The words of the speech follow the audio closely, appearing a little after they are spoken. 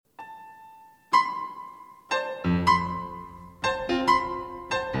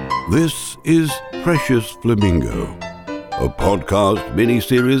This is Precious Flamingo, a podcast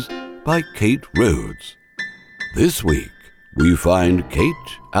miniseries by Kate Rhodes. This week, we find Kate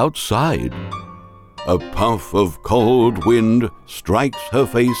outside. A puff of cold wind strikes her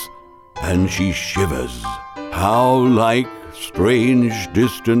face, and she shivers. How like strange,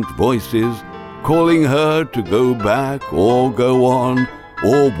 distant voices calling her to go back or go on,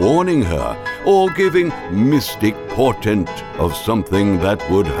 or warning her, or giving mystic portent of something that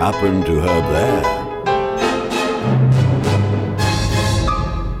would happen to her there.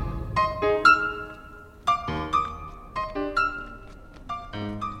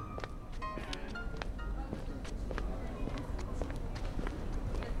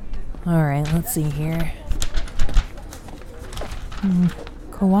 All right, let's see here.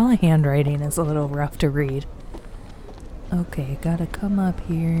 Koala handwriting is a little rough to read. Okay, gotta come up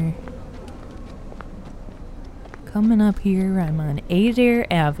here. Coming up here, I'm on Adair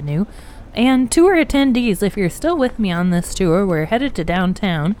Avenue. And tour attendees, if you're still with me on this tour, we're headed to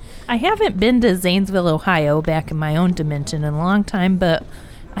downtown. I haven't been to Zanesville, Ohio, back in my own dimension in a long time, but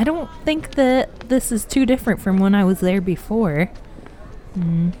I don't think that this is too different from when I was there before.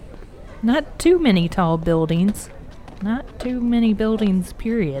 Not too many tall buildings. Not too many buildings,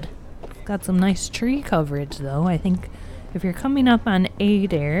 period. Got some nice tree coverage, though. I think if you're coming up on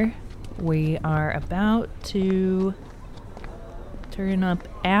Adair, we are about to turn up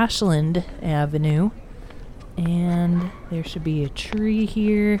Ashland Avenue. And there should be a tree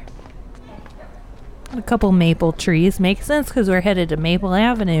here. A couple maple trees. Makes sense because we're headed to Maple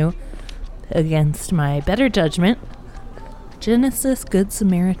Avenue against my better judgment. Genesis Good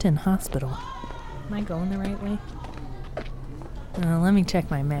Samaritan Hospital. Am I going the right way? Let me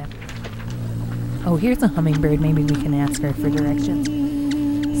check my map. Oh, here's a hummingbird. Maybe we can ask her for directions.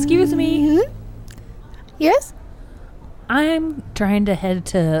 Excuse me. Yes? I'm trying to head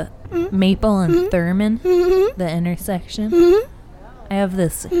to Maple and Thurman, the intersection. I have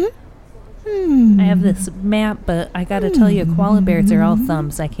this map, but I gotta tell you, koala bears are all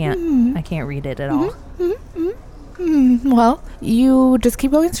thumbs. I can't read it at all. Well, you just keep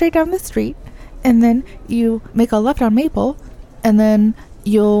going straight down the street, and then you make a left on Maple, and then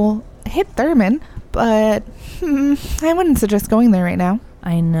you'll hit Thurman, but I wouldn't suggest going there right now.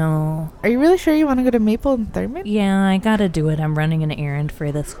 I know. Are you really sure you want to go to Maple and Thurman? Yeah, I gotta do it. I'm running an errand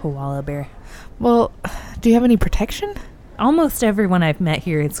for this koala bear. Well, do you have any protection? Almost everyone I've met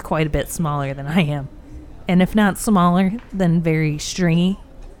here is quite a bit smaller than I am. And if not smaller, then very stringy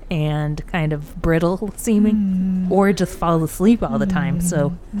and kind of brittle seeming, or just fall asleep all the time.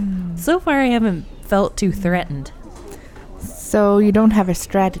 So far I haven't felt too threatened. So you don't have a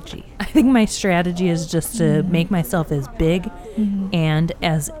strategy? I think my strategy is just to make myself as big and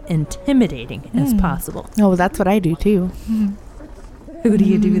as intimidating as possible. Oh, that's what I do too. Who do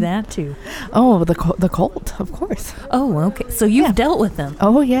you do that to? Oh, the Colt, of course. Oh, okay. So you've dealt with them.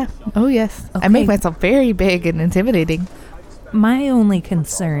 Oh, yeah. Oh, yes. Okay. I make myself very big and intimidating. My only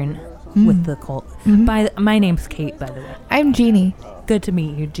concern with the Colt... My name's Kate, by the way. I'm Jeannie. Good to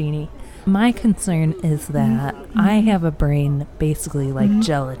meet you, Jeannie. My concern is that I have a brain basically like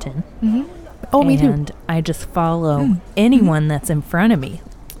gelatin. Oh, me too. And I just follow anyone that's in front of me,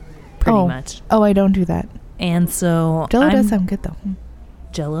 pretty much. Oh, I don't do that. And so... Jello does sound good, though.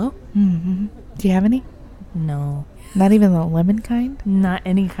 Jello? Do you have any? No. Not even the lemon kind? Not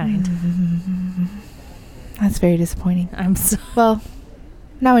any kind. That's very disappointing. I'm so... Well,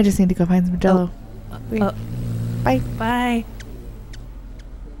 now I just need to go find some Jello. Bye. Bye.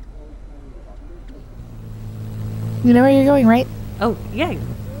 You know where you're going, right? Oh, yeah.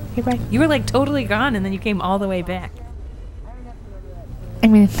 Okay, bye. You were like totally gone and then you came all the way back. I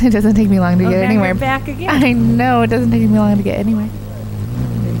mean, it doesn't take me long to get now anywhere. You're back again. I know, it doesn't take me long to get anywhere.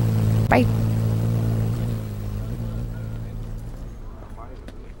 Bye.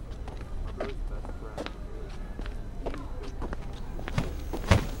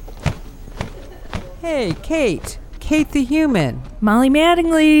 Hey, Kate. Kate the human. Molly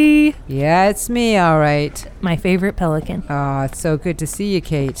Mattingly. Yeah, it's me, all right. My favorite pelican. Oh, it's so good to see you,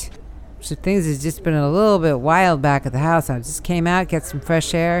 Kate. So things has just been a little bit wild back at the house. I just came out, get some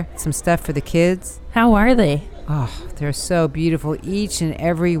fresh air, some stuff for the kids. How are they? Oh, they're so beautiful, each and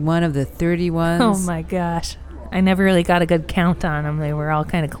every one of the 30 ones. Oh my gosh. I never really got a good count on them. They were all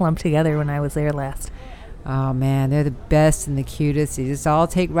kind of clumped together when I was there last. Oh, man, they're the best and the cutest. They just all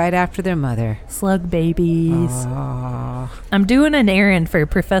take right after their mother. Slug babies. Oh. I'm doing an errand for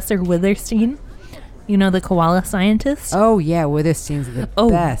Professor Witherstein. You know, the koala scientist? Oh, yeah, Witherstein's the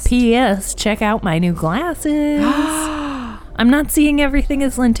best. P.S. Check out my new glasses. I'm not seeing everything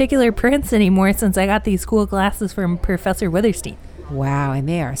as lenticular prints anymore since I got these cool glasses from Professor Witherstein. Wow, and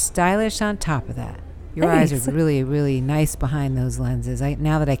they are stylish on top of that. Your Thanks. eyes are really, really nice behind those lenses.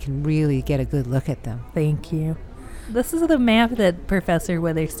 Now that I can really get a good look at them. Thank you. This is the map that Professor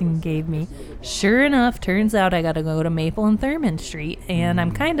Witherspoon gave me. Sure enough, turns out I gotta go to Maple and Thurman Street, and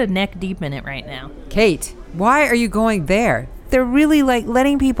I'm kind of neck deep in it right now. Kate, why are you going there? They're really like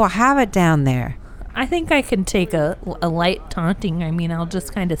letting people have it down there. I think I can take a light taunting. I mean, I'll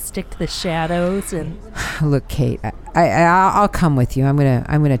just kind of stick to the shadows and... Look, Kate, I'll come with you. I'm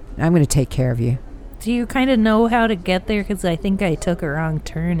gonna take care of you. Do you kind of know how to get there? Because I think I took a wrong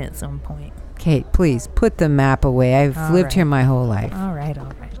turn at some point. Kate, please put the map away. I've All lived right. here my whole life. All right.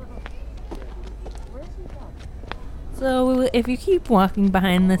 So if you keep walking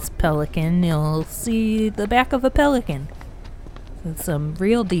behind this pelican, you'll see the back of a pelican with some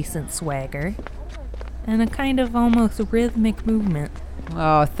real decent swagger and a kind of almost rhythmic movement.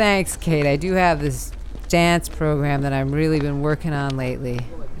 Oh, thanks, Kate. I do have this dance program that I've really been working on lately.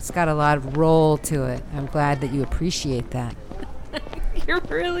 It's got a lot of roll to it. I'm glad that you appreciate that. You're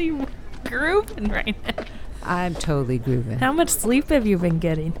really grooving right now. I'm totally grooving. How much sleep have you been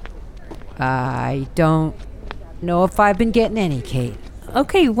getting? I don't know if I've been getting any, Kate.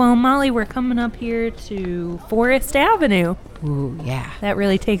 Okay, well, Molly, we're coming up here to Forest Avenue. Ooh, yeah. That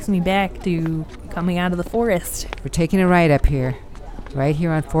really takes me back to coming out of the forest. We're taking a right up here. Right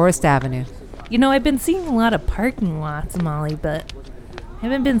here on Forest Avenue. You know, I've been seeing a lot of parking lots, Molly, but I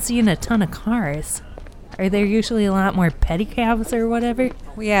haven't been seeing a ton of cars. Are there usually a lot more pedicabs or whatever?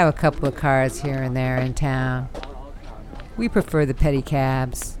 We have a couple of cars here and there in town. We prefer the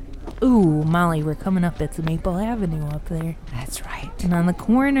pedicabs. Ooh, Molly, we're coming up. It's Maple Avenue up there. That's right. And on the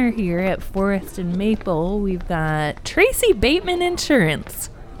corner here at Forest and Maple, we've got Tracy Bateman Insurance.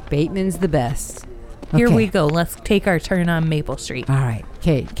 Bateman's the best. Here Okay. we go. Let's take our turn on Maple Street. All right.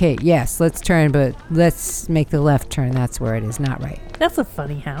 Kate, yes, let's turn, but let's make the left turn. That's where it is, not right. That's a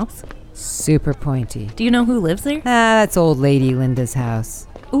funny house. Super pointy. Do you know who lives there? That's old lady Linda's house.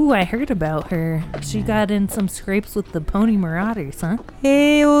 Ooh, I heard about her. She got in some scrapes with the Pony Marauders, huh?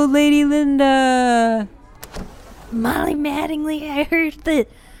 Hey, old lady Linda. Molly Mattingly, I heard that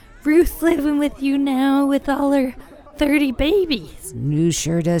Ruth's living with you now with all her 30 babies. News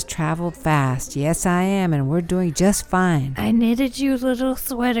sure does travel fast. Yes, I am, and we're doing just fine. I knitted you little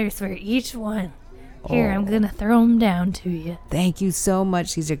sweaters for each one. Here, I'm gonna throw them down to you. Thank you so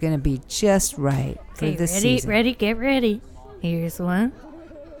much. These are going to be just right for Okay, this ready, season. ready, get ready. Here's one.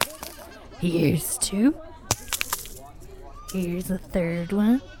 Here's two. Here's a third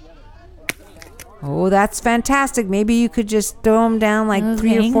one. Oh, that's fantastic. Maybe you could just throw them down like Oh,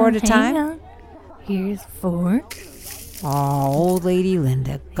 3 or hang 4 on, at a hang time. on. Here's 4. Oh, old lady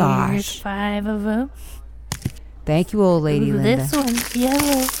Linda. Here's Gosh. 5 of them. Thank you, old lady Ooh, Linda. this one's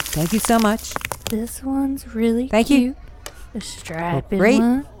yellow. Thank you so much. This one's really Thank you. cute. The striped great.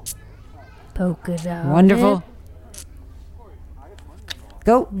 one. Polka dot. Wonderful.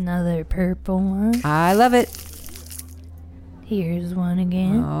 Go. Another purple one. I love it. Here's one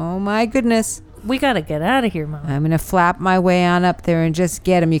again. Oh, my goodness. We gotta get out of here, Mom. I'm going to flap my way on up there and just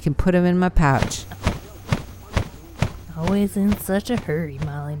get them. You can put them in my pouch. Always in such a hurry,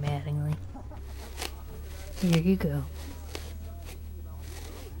 Molly Mattingly. Here you go.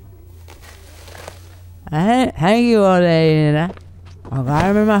 Thank you, old lady Linda. I got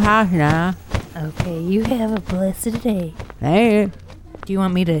them in my house now. Okay, you have a blessed day. Thank you. Do you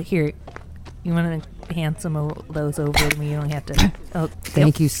want me to hear? You want to hand some of those over to me? You don't have to. Oh,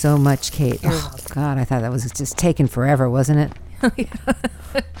 Thank you so much, Kate. You're Oh, welcome. God, I thought that was just taking forever, wasn't it?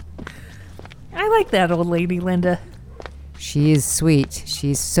 I like that old lady, Linda. She is sweet.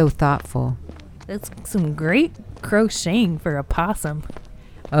 She's so thoughtful. That's some great crocheting for a possum.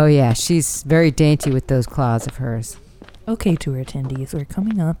 Oh, yeah, she's very dainty with those claws of hers. Okay, tour attendees, we're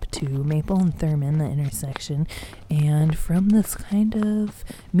coming up to Maple and Thurman, the intersection, and from this kind of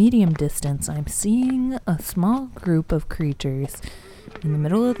medium distance, I'm seeing a small group of creatures in the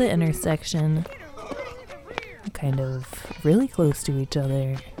middle of the intersection, kind of really close to each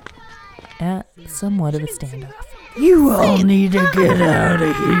other, at somewhat of a standoff. You all need to get out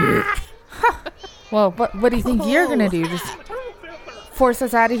of here. Well, what do you think you're gonna do? Just force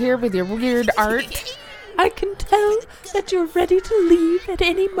us out of here with your weird art? I can tell that you're ready to leave at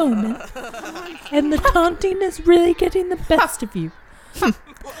any moment, and the taunting is really getting the best of you.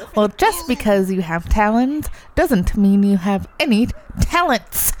 Well, just because you have talons doesn't mean you have any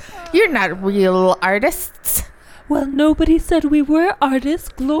talents. You're not real artists. Well, nobody said we were artists.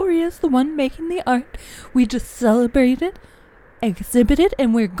 Gloria's the one making the art. We just celebrate it, exhibit it,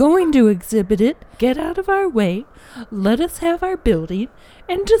 and we're going to exhibit it. Get out of our way. Let us have our building,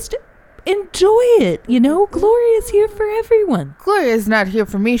 and just enjoy it. You know, Gloria's here for everyone. Gloria's not here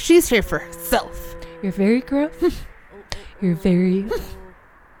for me. She's here for herself. You're very gross. You're very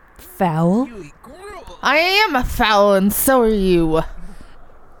foul. I am a fowl, and so are you.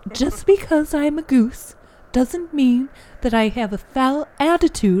 Just because I'm a goose doesn't mean that I have a foul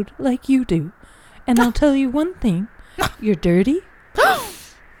attitude like you do. And I'll tell you one thing. You're dirty.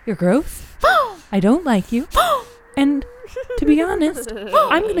 You're gross. I don't like you. And to be honest,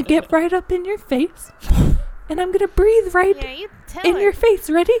 I'm going to get right up in your face. And I'm going to breathe right in your face.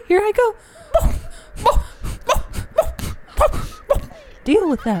 Ready? Here I go. Deal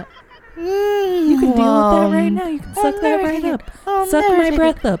with that. You can deal with that right now. You can suck that right up. Suck my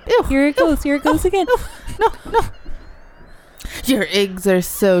breath up. Here it goes. Here it goes again. No. Your eggs are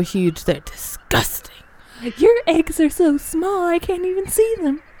so huge, they're disgusting. Your eggs are so small, I can't even see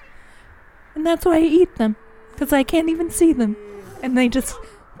them. And that's why I eat them. Because I can't even see them. And they just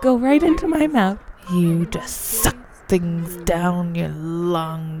go right into my mouth. You just suck things down your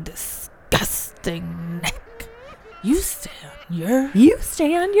long, disgusting neck. You stay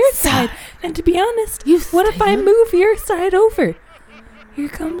on your side. And to be honest, what if I move your side over? Here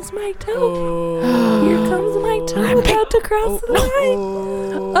comes my toe. Here comes my toe. I'm about to cross the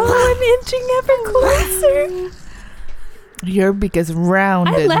line. Oh, I'm inching ever closer. Your beak is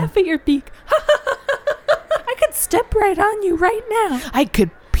rounded. I laugh at your beak. I could step right on you right now. I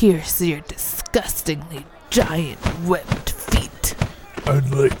could pierce your disgustingly giant webbed feet. I'd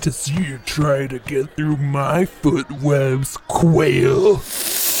like to see you try to get through my foot webs, quail.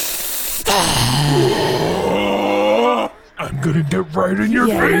 I'm gonna get right in your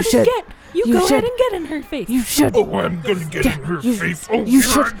face. You go ahead and get in her face. You should. Oh, I'm gonna get in her face. Oh, You here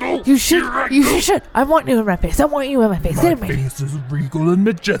I should. go. You should. Here I You go. should. I want you in my face. My face is regal and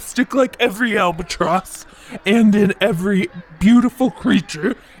majestic like every albatross and in every beautiful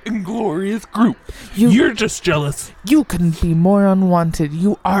creature in Gloria's group. You're just jealous. You couldn't be more unwanted.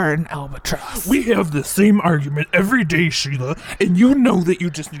 You are an albatross. We have the same argument every day, Sheila, and you know that you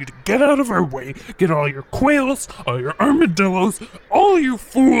just need to get out of our way, get all your quails, all your armadillos, all you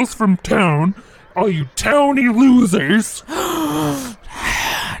fools from town, all you towny losers.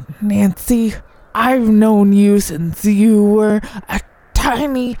 Nancy, I've known you since you were a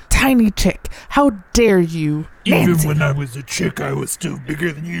tiny, tiny chick. How dare you, Even Nancy? when I was a chick, I was still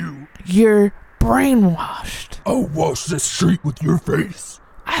bigger than you. You're brainwashed. I'll wash the street with your face.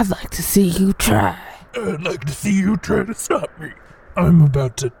 I'd like to see you try. I'd like to see you try to stop me. I'm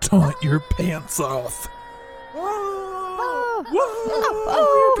about to taunt your pants off. Whoa!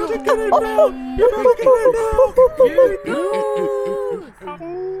 You're gonna get it now! You're gonna get it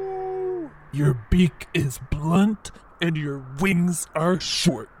now! Your beak is blunt and your wings are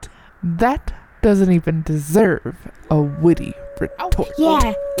short. That doesn't even deserve a witty retort.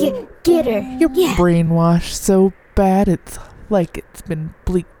 Yeah, get her. You're brainwashed so bad it's like it's been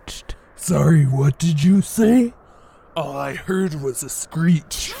bleached. Sorry, what did you say? All I heard was a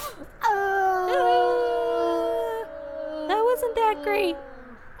screech. That wasn't that great.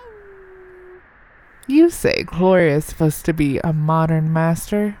 You say Gloria's supposed to be a modern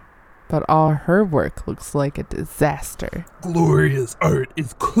master, but all her work looks like a disaster. Gloria's art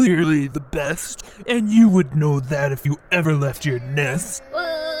is clearly the best, and you would know that if you ever left your nest.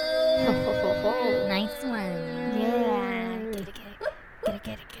 Nice one. Yeah. Get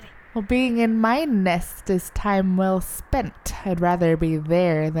it. Well, being in my nest is time well spent. I'd rather be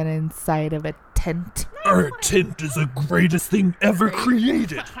there than inside of a tent. Our tent is the greatest thing ever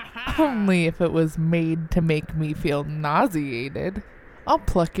created. Only if it was made to make me feel nauseated. I'll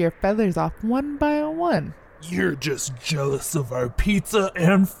pluck your feathers off one by one. You're just jealous of our pizza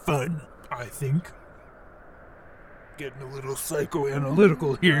and fun, I think. Getting a little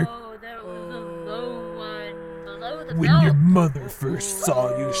psychoanalytical here. Oh, that was a low one. Below the When your mother first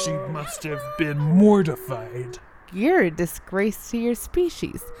saw you, she must have been mortified. You're a disgrace to your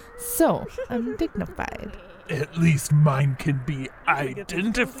species, so undignified. At least mine can be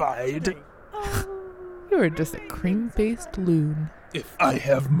identified. You're just a cream-faced loon. If I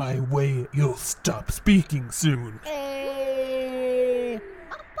have my way, you'll stop speaking soon. Yeah.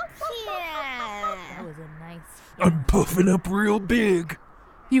 That was a nice. I'm puffing up real big.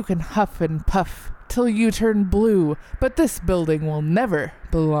 You can huff and puff till you turn blue, but this building will never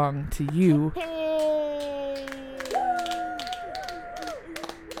belong to you.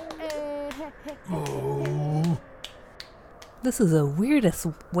 Oh, This is the weirdest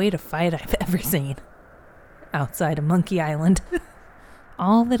way to fight I've ever seen. Outside of Monkey Island.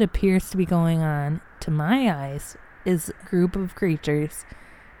 All that appears to be going on, to my eyes, is a group of creatures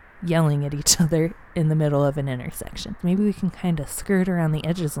yelling at each other in the middle of an intersection. Maybe we can kind of skirt around the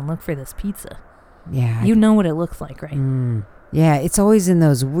edges and look for this pizza. Yeah. You know what it looks like, right? Yeah, it's always in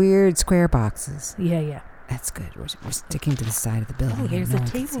those weird square boxes. Yeah. That's good. We're sticking to the side of the building. Oh, there's No a one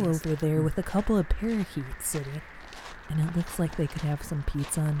can see table us. over there with a couple of parakeets sitting. And it looks like they could have some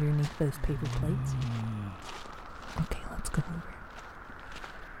pizza underneath those paper plates. Okay, let's go over.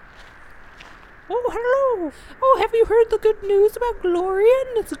 Oh, hello. Oh, have you heard the good news about Gloria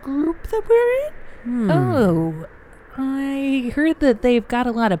and this group that we're in? Oh, I heard that they've got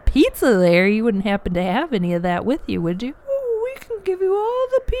a lot of pizza there. You wouldn't happen to have any of that with you, would you? Oh, we can give you all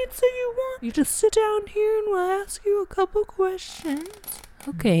the pizza you want. You just sit down here and we'll ask you a couple questions.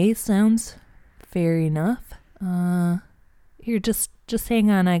 Okay, sounds fair enough. Here, just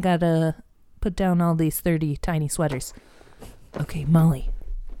hang on. I gotta put down all these 30 tiny sweaters. Okay, Molly.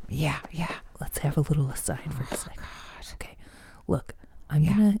 Yeah. Let's have a little aside for a second. Okay, look,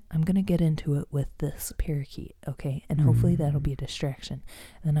 I'm gonna get into it with this parakeet, okay? And hopefully that'll be a distraction.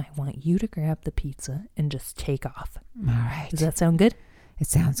 And then I want you to grab the pizza and just take off. All right. Does that sound good? It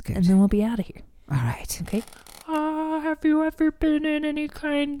sounds good. And then we'll be out of here. All right. Okay? Have you ever been in any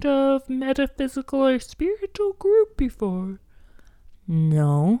kind of metaphysical or spiritual group before?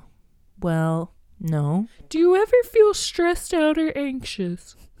 No. Well, no. Do you ever feel stressed out or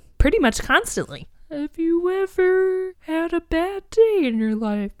anxious? Pretty much constantly. Have you ever had a bad day in your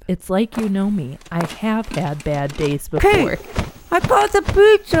life? It's like you know me. I have had bad days before. Hey, I bought the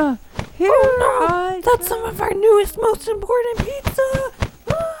pizza. Here. Oh no! That's some of our newest, most important pizza!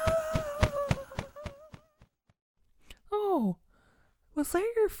 Oh, was that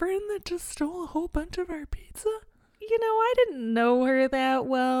your friend that just stole a whole bunch of our pizza? You know, I didn't know her that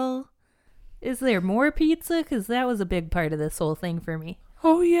well. Is there more pizza? Because that was a big part of this whole thing for me.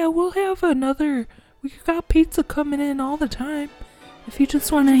 Oh yeah, we'll have another. We got pizza coming in all the time. If you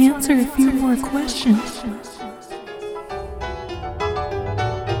just want to answer a few more questions.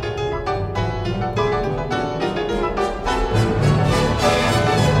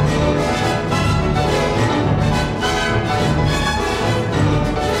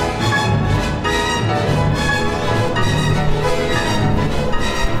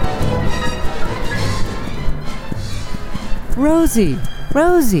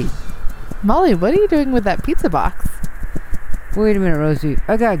 Rosie. Molly, what are you doing with that pizza box? Wait a minute, Rosie.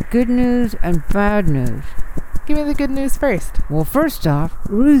 I got good news and bad news. Give me the good news first. Well, first off,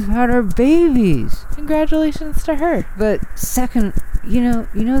 Ruth had her babies. Congratulations to her. But second, you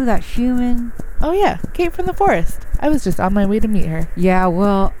know that human? Oh yeah, Kate from the forest. I was just on my way to meet her. Yeah,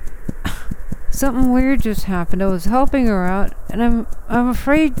 well, something weird just happened. I was helping her out, and I'm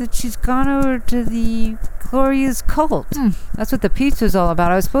afraid that she's gone over to the Gloria's cult. That's what the pizza's all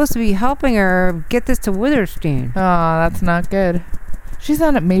about. I was supposed to be helping her get this to Withersteen. Oh, that's not good. She's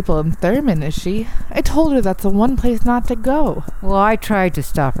not at Maple and Thurman, is she? I told her that's the one place not to go. Well, I tried to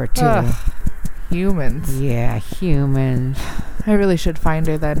stop her, too. Ugh, humans. Yeah, humans. I really should find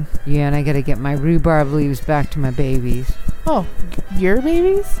her then. Yeah, and I gotta get my rhubarb leaves back to my babies. Oh, your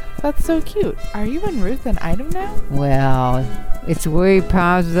babies? That's so cute. Are you and Ruth an item now? Well, it's way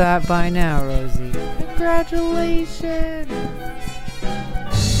past that by now, Rosie. Congratulations!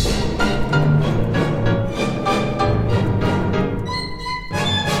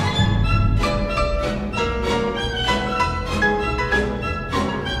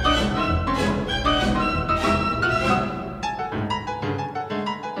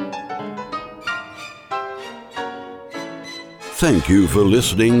 Thank you for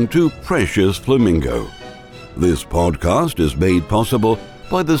listening to Precious Flamingo. This podcast is made possible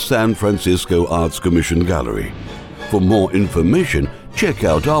by the San Francisco Arts Commission Gallery. For more information, check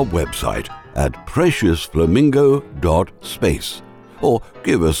out our website at preciousflamingo.space or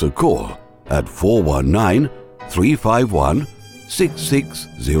give us a call at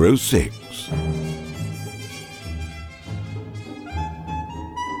 419-351-6606.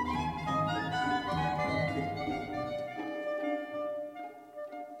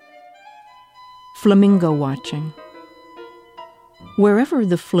 Flamingo watching. Wherever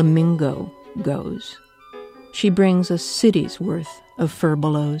the flamingo goes, she brings a city's worth of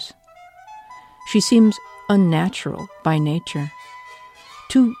furbelows. She seems unnatural by nature,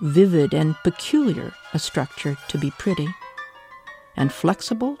 too vivid and peculiar a structure to be pretty, and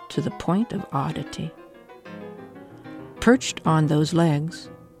flexible to the point of oddity. Perched on those legs,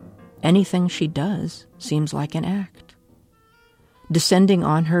 anything she does seems like an act. Descending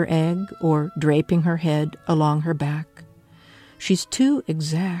on her egg or draping her head along her back, she's too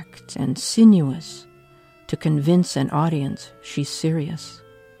exact and sinuous to convince an audience she's serious.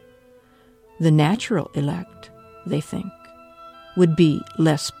 The natural elect, they think, would be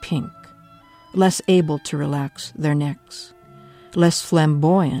less pink, less able to relax their necks, less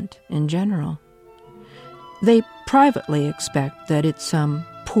flamboyant in general. They privately expect that it's some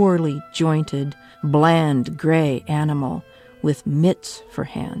poorly jointed, bland gray animal with mitts for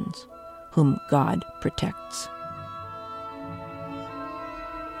hands, whom God protects.